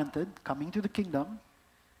being planted, coming to the kingdom,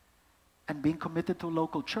 and being committed to a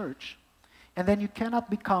local church. And then you cannot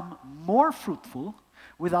become more fruitful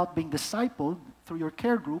without being discipled through your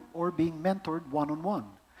care group or being mentored one-on-one.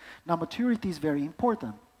 Now, maturity is very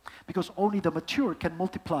important because only the mature can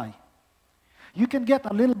multiply. You can get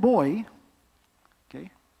a little boy, okay,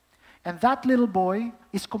 and that little boy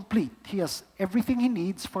is complete. He has everything he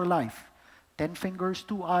needs for life. 10 fingers,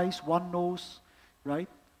 2 eyes, 1 nose, right?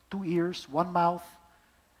 2 ears, 1 mouth.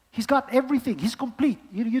 He's got everything. He's complete.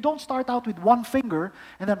 You don't start out with 1 finger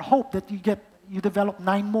and then hope that you develop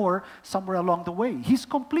 9 more somewhere along the way. He's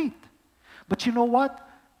complete. But you know what?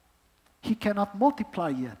 He cannot multiply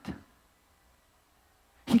yet.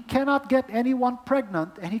 He cannot get anyone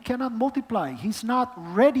pregnant and he cannot multiply. He's not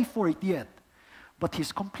ready for it yet. But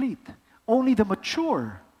he's complete. Only the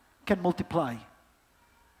mature can multiply.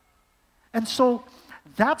 And so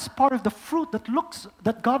that's part of the fruit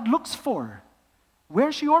that God looks for.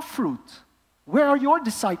 Where's your fruit? Where are your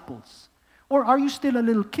disciples? Or are you still a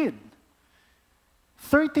little kid?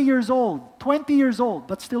 30 years old, 20 years old,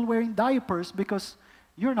 but still wearing diapers because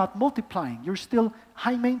you're not multiplying. You're still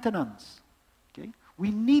high maintenance. Okay?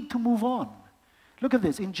 We need to move on. Look at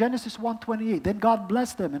this. In Genesis 1:28, then God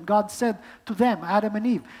blessed them, and God said to them, Adam and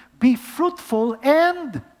Eve, be fruitful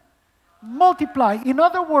and multiply. In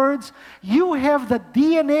other words, you have the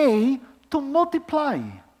DNA to multiply.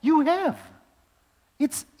 You have.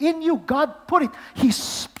 It's in you. God put it. He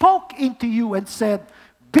spoke into you and said,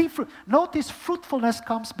 be fruitful. Notice fruitfulness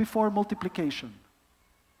comes before multiplication.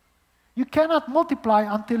 You cannot multiply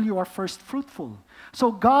until you are first fruitful.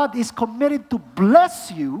 So God is committed to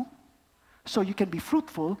bless you so you can be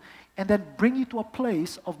fruitful, and then bring you to a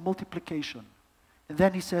place of multiplication. And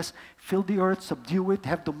then he says, fill the earth, subdue it,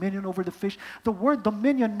 have dominion over the fish. The word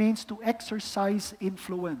dominion means to exercise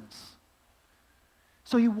influence.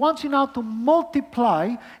 So he wants you now to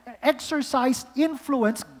multiply, exercise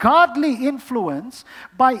influence, godly influence,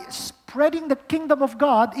 by spreading the kingdom of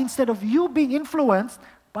God instead of you being influenced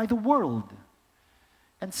by the world.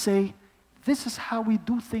 And say, this is how we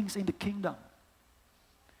do things in the kingdom.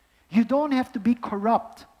 You don't have to be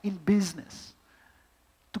corrupt in business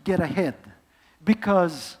to get ahead,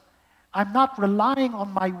 because I'm not relying on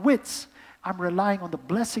my wits. I'm relying on the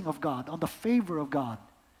blessing of God, on the favor of God.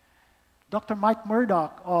 Dr. Mike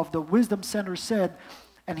Murdoch of the Wisdom Center said,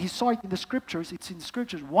 and he saw it in the scriptures, it's in the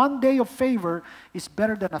scriptures, 1 day of favor is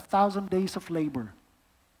better than 1,000 days of labor.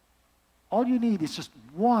 All you need is just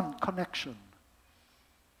one connection,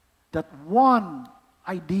 that one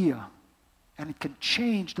idea, and it can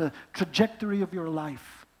change the trajectory of your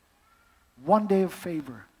life. 1 day of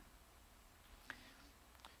favor.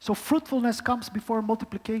 So fruitfulness comes before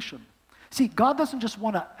multiplication. See, God doesn't just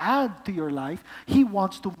want to add to your life, He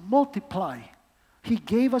wants to multiply. He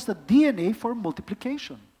gave us the DNA for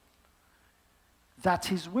multiplication. That's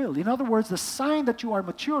His will. In other words, the sign that you are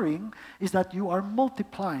maturing is that you are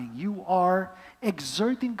multiplying. You are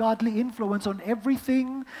exerting godly influence on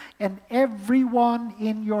everything and everyone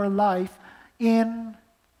in your life in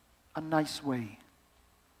a nice way.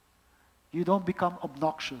 You don't become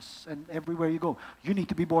obnoxious, and everywhere you go, you need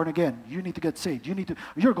to be born again. You need to get saved.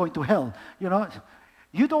 You're going to hell. You know,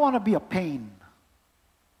 you don't want to be a pain.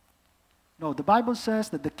 No, the Bible says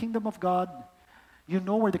that the kingdom of God, you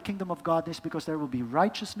know where the kingdom of God is because there will be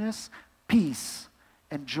righteousness, peace,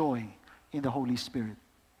 and joy in the Holy Spirit.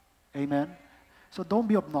 Amen? So don't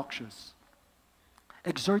be obnoxious.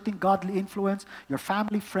 Exerting godly influence, your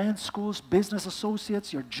family, friends, schools, business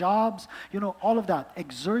associates, your jobs, all of that.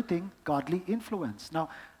 Exerting godly influence. Now,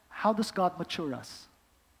 how does God mature us?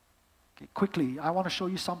 Okay, quickly, I want to show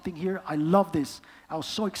you something here. I love this. I was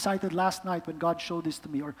so excited last night when God showed this to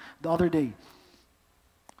me, or the other day.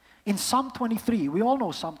 In Psalm 23, we all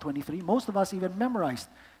know Psalm 23. Most of us even memorized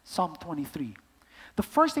Psalm 23. The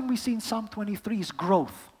first thing we see in Psalm 23 is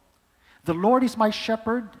growth. The Lord is my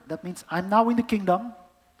shepherd. That means I'm now in the kingdom.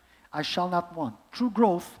 I shall not want. True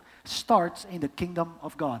growth starts in the kingdom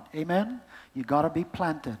of God. Amen? You got to be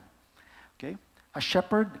planted. Okay? A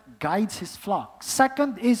shepherd guides his flock.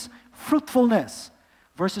 Second is fruitfulness.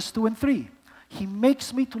 Verses 2 and 3. He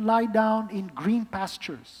makes me to lie down in green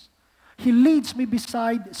pastures. He leads me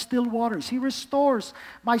beside still waters. He restores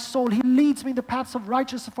my soul. He leads me in the paths of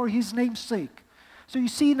righteousness for His name's sake. So you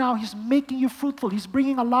see now, He's making you fruitful. He's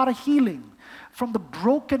bringing a lot of healing from the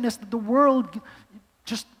brokenness that the world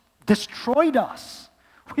just destroyed us.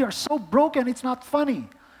 We are so broken, it's not funny.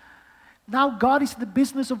 Now God is in the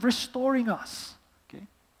business of restoring us. Okay?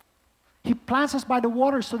 He plants us by the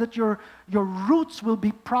water so that your roots will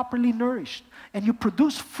be properly nourished and you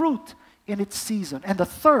produce fruit in its season. And the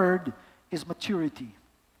third is maturity.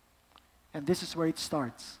 And this is where it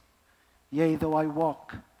starts. Yea, though I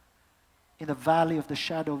walk in the valley of the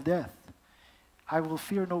shadow of death, I will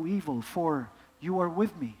fear no evil, for you are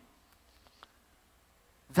with me.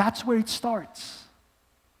 That's where it starts.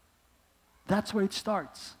 That's where it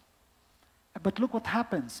starts. But look what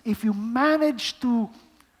happens. If you manage to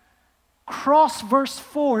cross verse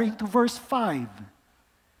 4 into verse 5,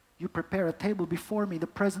 you prepare a table before me in the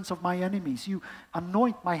presence of my enemies. You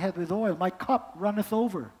anoint my head with oil. My cup runneth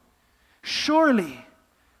over. Surely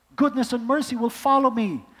goodness and mercy will follow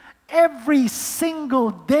me every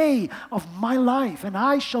single day of my life, and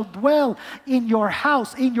I shall dwell in your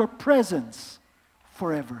house, in your presence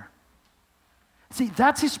forever. See,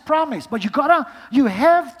 that's His promise. But you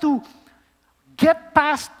have to get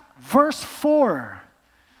past verse 4.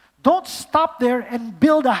 Don't stop there and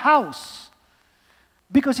build a house.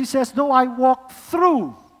 Because He says, though I walk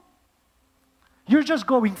through, you're just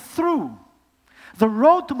going through. The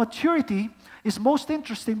road to maturity is most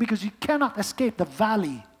interesting because you cannot escape the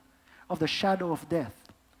valley of the shadow of death.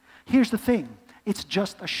 Here's the thing, it's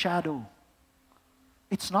just a shadow.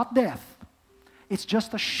 It's not death. It's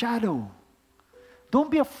just a shadow.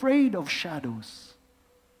 Don't be afraid of shadows.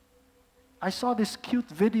 I saw this cute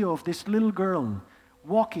video of this little girl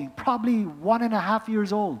walking, probably 1.5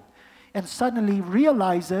 years old, and suddenly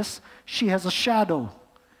realizes she has a shadow.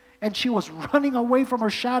 And she was running away from her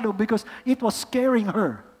shadow because it was scaring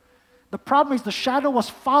her. The problem is the shadow was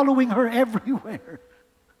following her everywhere.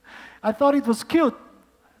 I thought it was cute.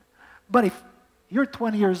 But if you're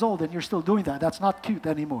 20 years old and you're still doing that, that's not cute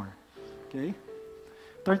anymore. Okay?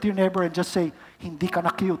 Turn to your neighbor and just say, hindi ka na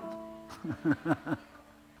cute.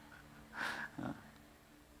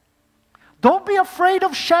 Don't be afraid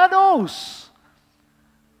of shadows.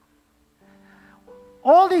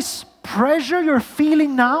 All this pressure you're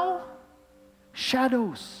feeling now,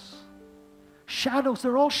 shadows. Shadows,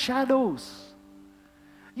 they're all shadows.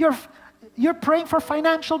 You're praying for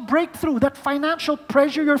financial breakthrough. That financial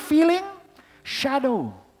pressure you're feeling,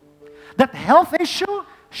 shadow. That health issue,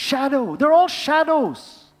 shadow. They're all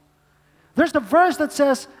shadows. There's the verse that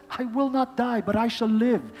says, I will not die, but I shall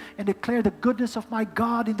live and declare the goodness of my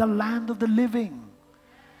God in the land of the living.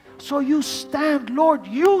 So you stand, Lord,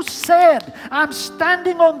 you said, I'm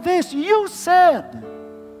standing on this, you said.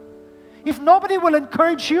 If nobody will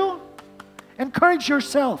encourage you, encourage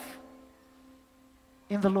yourself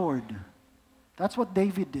in the Lord. That's what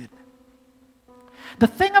David did. The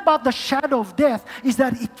thing about the shadow of death is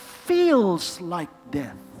that it feels like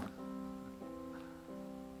death.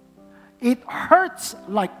 It hurts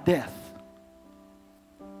like death.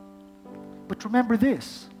 But remember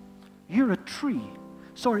this, you're a tree.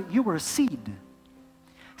 Sorry, you were a seed.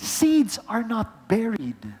 Seeds are not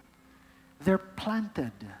buried. They're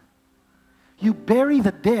planted. You bury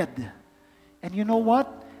the dead. And you know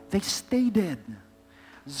what? They stay dead.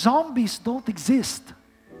 Zombies don't exist.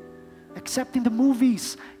 Except in the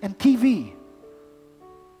movies and TV.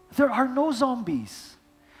 There are no zombies.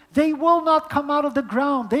 They will not come out of the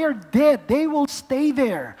ground. They are dead. They will stay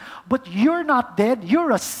there. But you're not dead.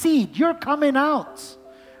 You're a seed. You're coming out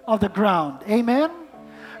of the ground. Amen?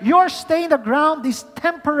 Your stay in the ground is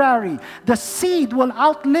temporary. The seed will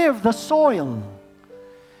outlive the soil.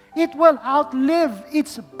 It will outlive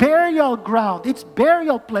its burial ground, its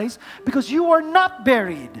burial place, because you are not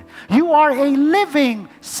buried. You are a living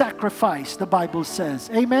sacrifice, the Bible says.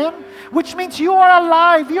 Amen? Which means you are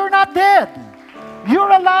alive. You're not dead.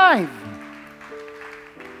 You're alive.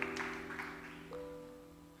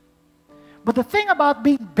 But the thing about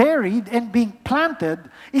being buried and being planted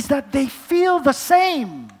is that they feel the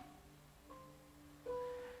same.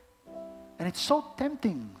 And it's so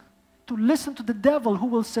tempting to listen to the devil who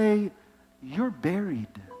will say, you're buried.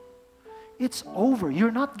 It's over.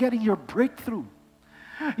 You're not getting your breakthrough.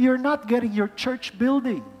 You're not getting your church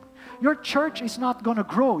building. Your church is not going to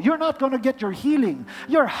grow. You're not going to get your healing.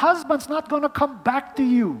 Your husband's not going to come back to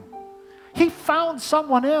you. He found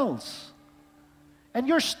someone else. And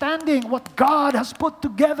you're standing what God has put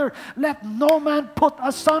together. Let no man put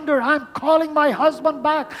asunder. I'm calling my husband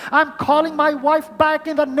back. I'm calling my wife back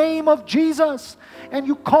in the name of Jesus. And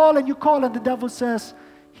you call and the devil says,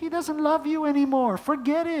 he doesn't love you anymore.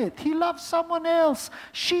 Forget it. He loves someone else.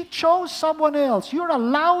 She chose someone else. You're a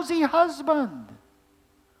lousy husband.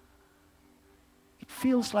 It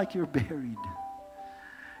feels like you're buried,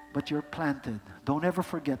 but you're planted. Don't ever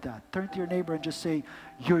forget that. Turn to your neighbor and just say,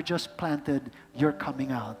 you're just planted. You're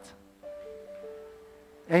coming out.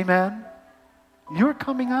 Amen? You're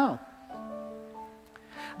coming out.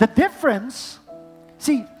 The difference,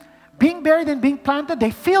 see, being buried and being planted, they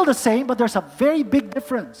feel the same, but there's a very big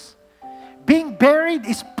difference. Being buried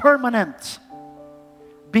is permanent.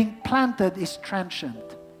 Being planted is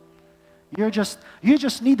transient. You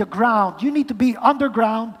just need the ground. You need to be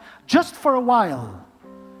underground just for a while.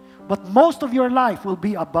 But most of your life will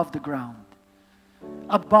be above the ground.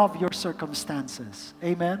 Above your circumstances.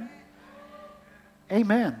 Amen?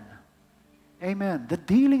 Amen. Amen. The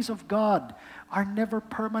dealings of God are never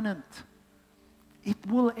permanent. It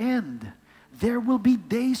will end. There will be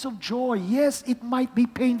days of joy. Yes, it might be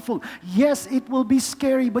painful. Yes, it will be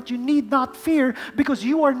scary, but you need not fear because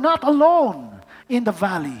you are not alone in the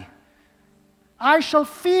valley. I shall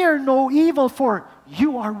fear no evil, for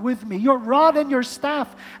you are with me. Your rod and your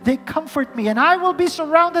staff, they comfort me, and I will be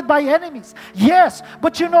surrounded by enemies. Yes,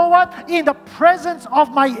 but you know what? In the presence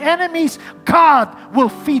of my enemies, God will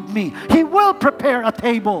feed me. He will prepare a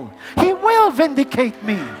table. He will vindicate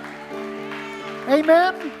me.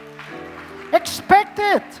 Amen? Expect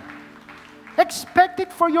it. Expect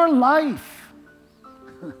it for your life.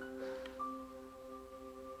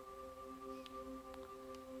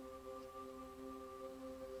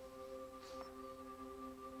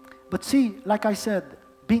 But see, like I said,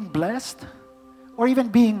 being blessed or even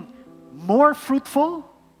being more fruitful,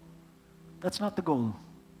 that's not the goal.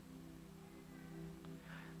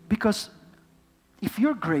 Because if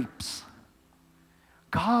you're grapes,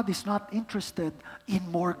 God is not interested in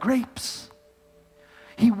more grapes.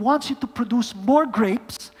 He wants you to produce more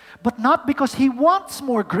grapes, but not because He wants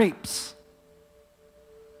more grapes.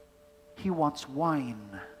 He wants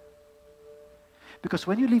wine. Because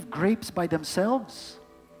when you leave grapes by themselves,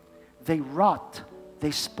 they rot, they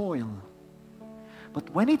spoil. But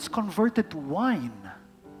when it's converted to wine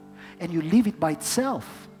and you leave it by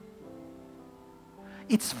itself,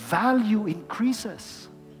 its value increases.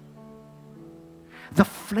 the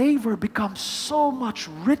flavor becomes so much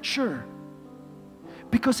richer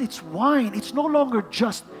because it's wine. It's no longer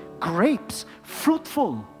just grapes,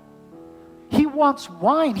 fruitful. He wants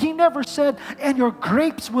wine. He never said, and your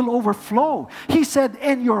grapes will overflow. He said,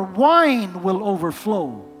 and your wine will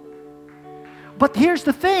overflow. But here's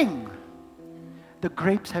the thing. The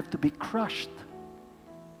grapes have to be crushed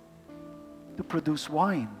to produce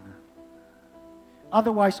wine.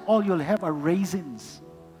 Otherwise, all you'll have are raisins.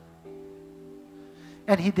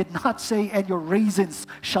 And He did not say, and your raisins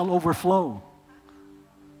shall overflow.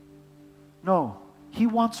 No, He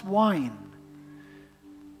wants wine.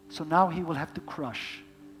 So now He will have to crush.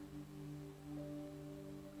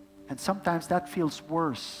 And sometimes that feels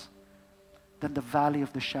worse than the valley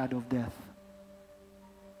of the shadow of death.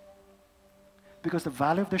 Because the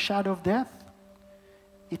valley of the shadow of death,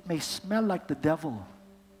 it may smell like the devil.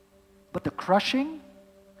 But the crushing,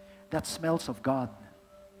 that smells of God.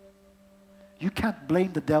 You can't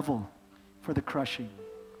blame the devil for the crushing.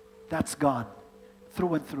 That's God,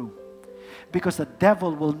 through and through. Because the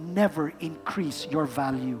devil will never increase your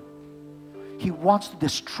value. He wants to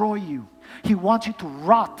destroy you. He wants you to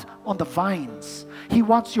rot on the vines. He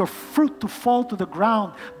wants your fruit to fall to the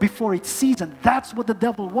ground before its season. That's what the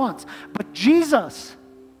devil wants. But Jesus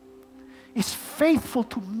is faithful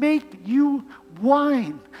to make you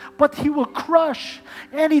wine. But He will crush,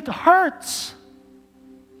 and it hurts.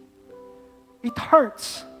 It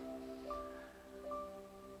hurts.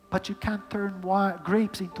 But you can't turn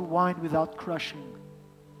grapes into wine without crushing.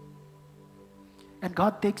 And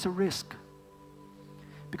God takes a risk.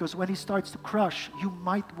 Because when He starts to crush, you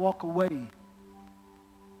might walk away.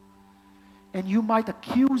 And you might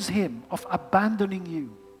accuse Him of abandoning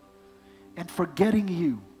you and forgetting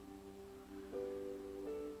you.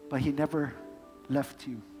 But He never left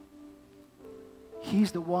you.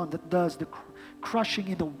 He's the one that does the crushing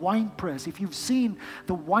in the winepress. If you've seen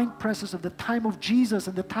the wine presses of the time of Jesus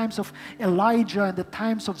and the times of Elijah and the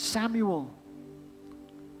times of Samuel,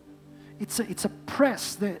 it's a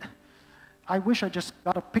press that I wish I just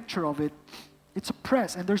got a picture of it. It's a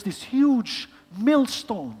press, and there's this huge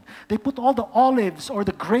millstone. They put all the olives or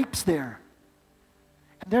the grapes there.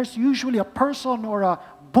 And there's usually a person or a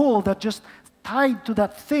bull that just tied to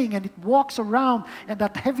that thing, and it walks around, and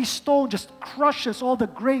that heavy stone just crushes all the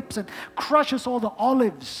grapes and crushes all the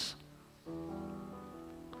olives.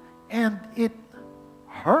 And it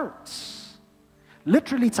hurts.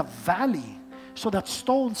 Literally, it's a valley. So that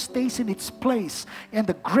stone stays in its place, and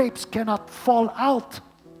the grapes cannot fall out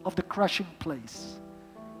of the crushing place.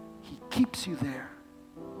 He keeps you there.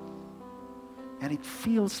 And it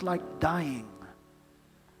feels like dying.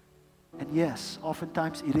 And yes,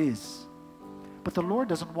 oftentimes it is. But the Lord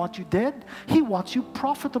doesn't want you dead. He wants you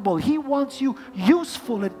profitable. He wants you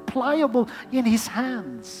useful and pliable in His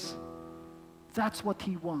hands. That's what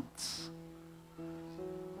He wants.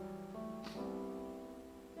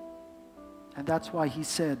 And that's why He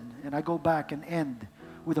said, and I go back and end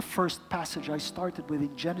with the first passage I started with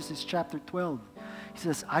in Genesis chapter 12. He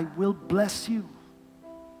says, I will bless you,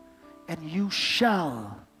 and you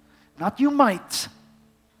shall, not you might,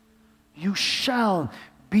 you shall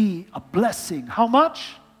be a blessing. How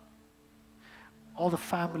much? All the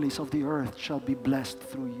families of the earth shall be blessed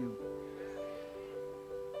through you.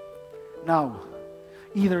 Now,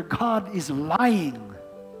 either God is lying,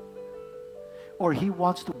 or He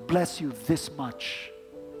wants to bless you this much.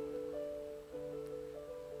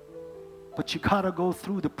 But you gotta go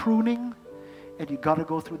through the pruning, and you gotta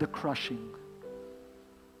go through the crushing.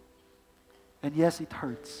 And yes, it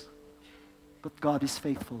hurts. But God is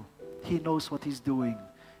faithful. He knows what He's doing.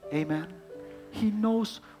 Amen? He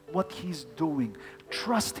knows what He's doing.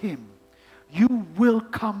 Trust Him. You will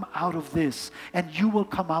come out of this, and you will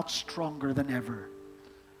come out stronger than ever.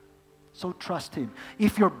 So trust Him.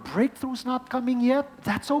 If your breakthrough's not coming yet,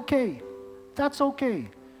 that's okay. That's okay.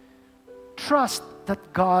 Trust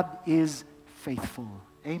that God is faithful.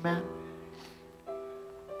 Amen.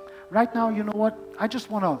 Right now, you know what? I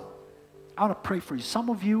want to pray for you. Some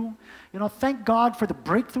of you, thank God for the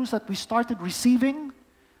breakthroughs that we started receiving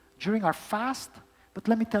during our fast. But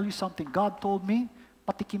let me tell you something. God told me,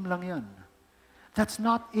 patikim lang yan. That's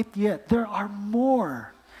not it yet. There are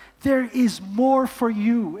more. There is more for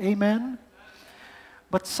you. Amen?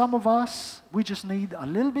 But some of us, we just need a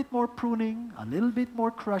little bit more pruning, a little bit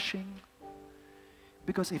more crushing.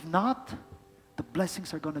 Because if not, the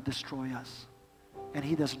blessings are going to destroy us. And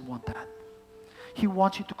He doesn't want that. He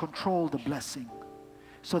wants you to control the blessing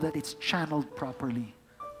so that it's channeled properly.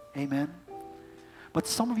 Amen? But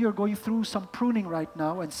some of you are going through some pruning right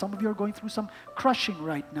now, and some of you are going through some crushing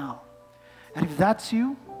right now. And if that's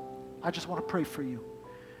you, I just want to pray for you.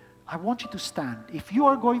 I want you to stand. If you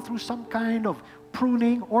are going through some kind of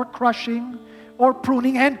pruning or crushing, or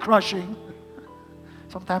pruning and crushing,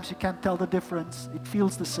 sometimes you can't tell the difference. It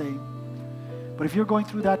feels the same. But if you're going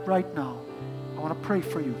through that right now, I want to pray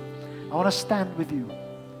for you. I want to stand with you.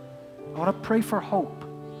 I want to pray for hope.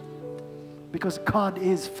 Because God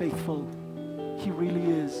is faithful. He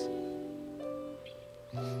really is.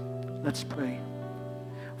 Let's pray.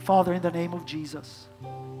 Father, in the name of Jesus,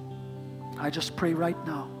 I just pray right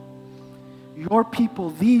now. Your people,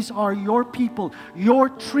 these are your people, your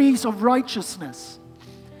trees of righteousness.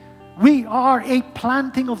 We are a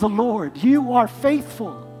planting of the Lord. You are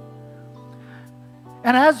faithful.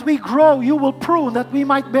 And as we grow, you will prune that we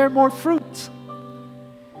might bear more fruit.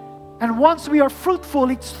 And once we are fruitful,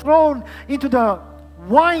 it's thrown into the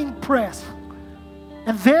wine press.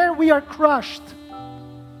 And there we are crushed,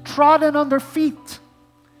 trodden under feet,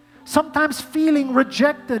 sometimes feeling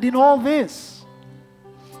rejected in all this.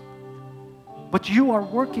 But you are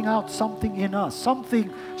working out something in us, something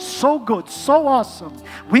so good, so awesome.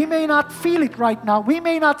 We may not feel it right now. We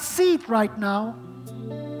may not see it right now.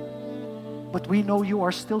 But we know you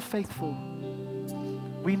are still faithful.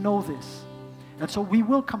 We know this. And so we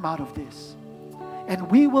will come out of this. And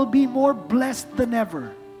we will be more blessed than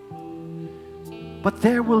ever. But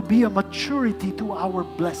there will be a maturity to our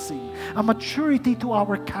blessing, a maturity to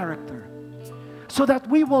our character, so that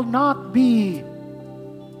we will not be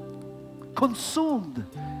consumed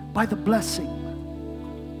by the blessing,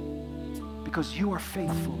 because you are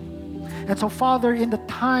faithful. And so, Father, in the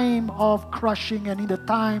time of crushing and in the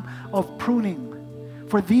time of pruning,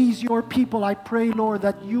 for these your people, I pray, Lord,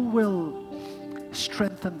 that you will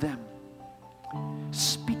strengthen them,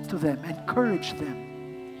 speak to them, encourage them,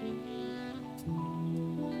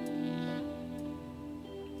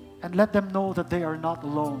 and let them know that they are not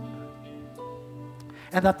alone,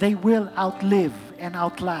 and that they will outlive and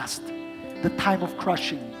outlast the time of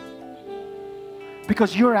crushing.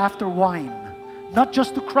 Because you're after wine, not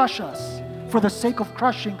just to crush us for the sake of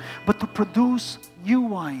crushing, but to produce new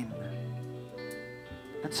wine.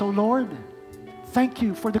 And so, Lord, thank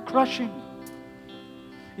you for the crushing.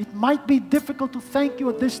 It might be difficult to thank you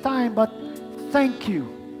at this time, but thank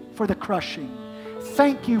you for the crushing.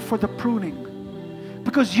 Thank you for the pruning.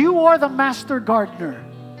 Because you are the master gardener.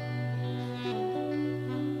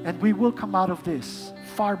 And we will come out of this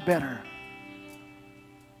far better.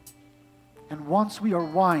 And once we are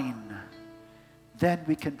wine, then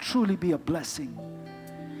we can truly be a blessing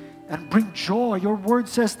and bring joy. Your word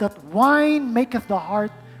says that wine maketh the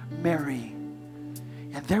heart merry.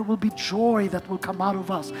 And there will be joy that will come out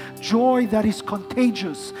of us. Joy that is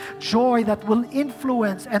contagious. Joy that will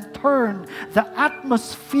influence and turn the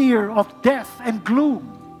atmosphere of death and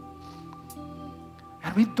gloom.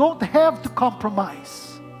 And we don't have to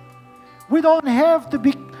compromise. We don't have to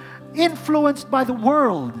be influenced by the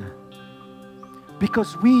world,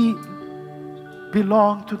 because we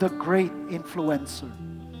belong to the great influencer,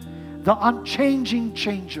 the unchanging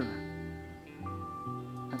changer.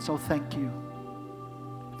 And so thank you.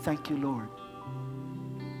 Thank you, Lord.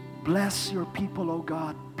 Bless your people, oh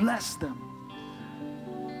God. Bless them.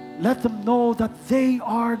 Let them know that they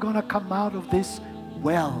are going to come out of this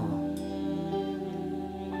well.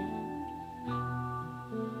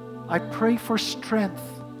 I pray for strength.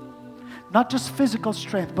 Not just physical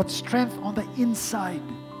strength, but strength on the inside.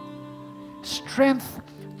 Strength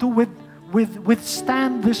to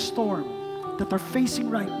withstand this storm that they're facing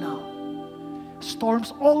right now.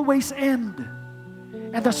 Storms always end.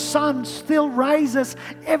 And the sun still rises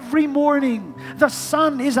every morning. The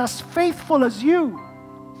sun is as faithful as you.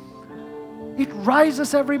 It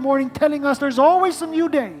rises every morning telling us there's always a new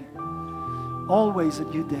day. Always a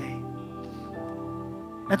new day.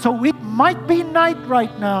 And so it might be night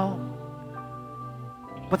right now,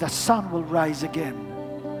 but the sun will rise again.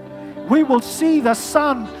 We will see the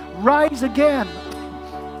sun rise again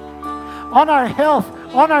on our health,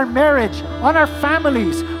 on our marriage, on our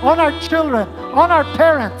families, on our children, on our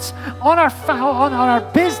parents, on our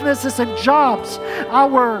businesses and jobs,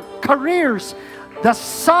 our careers. The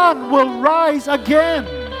sun will rise again,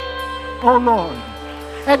 oh Lord,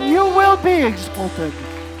 and you will be exalted.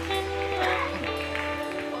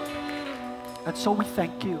 And so we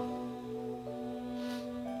thank you.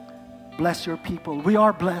 Bless your people. We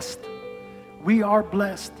are blessed. We are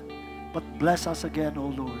blessed. But bless us again, O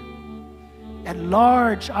Lord.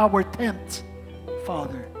 Enlarge our tent,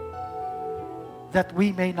 Father, that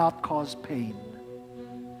we may not cause pain.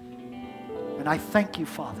 And I thank you,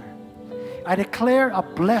 Father. I declare a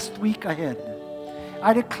blessed week ahead.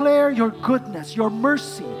 I declare your goodness, your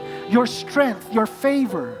mercy, your strength, your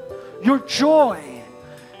favor, your joy,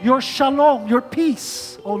 your shalom, your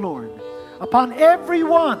peace, O Lord, upon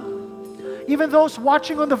everyone. Even those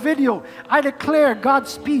watching on the video, I declare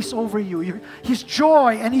God's peace over you, His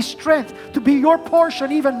joy and His strength to be your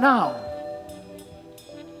portion even now.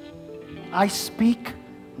 I speak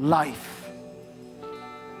life.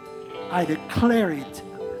 I declare it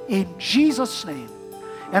in Jesus' name.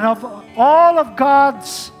 And of all of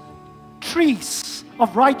God's trees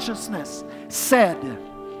of righteousness said,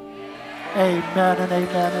 amen and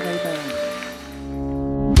amen and amen.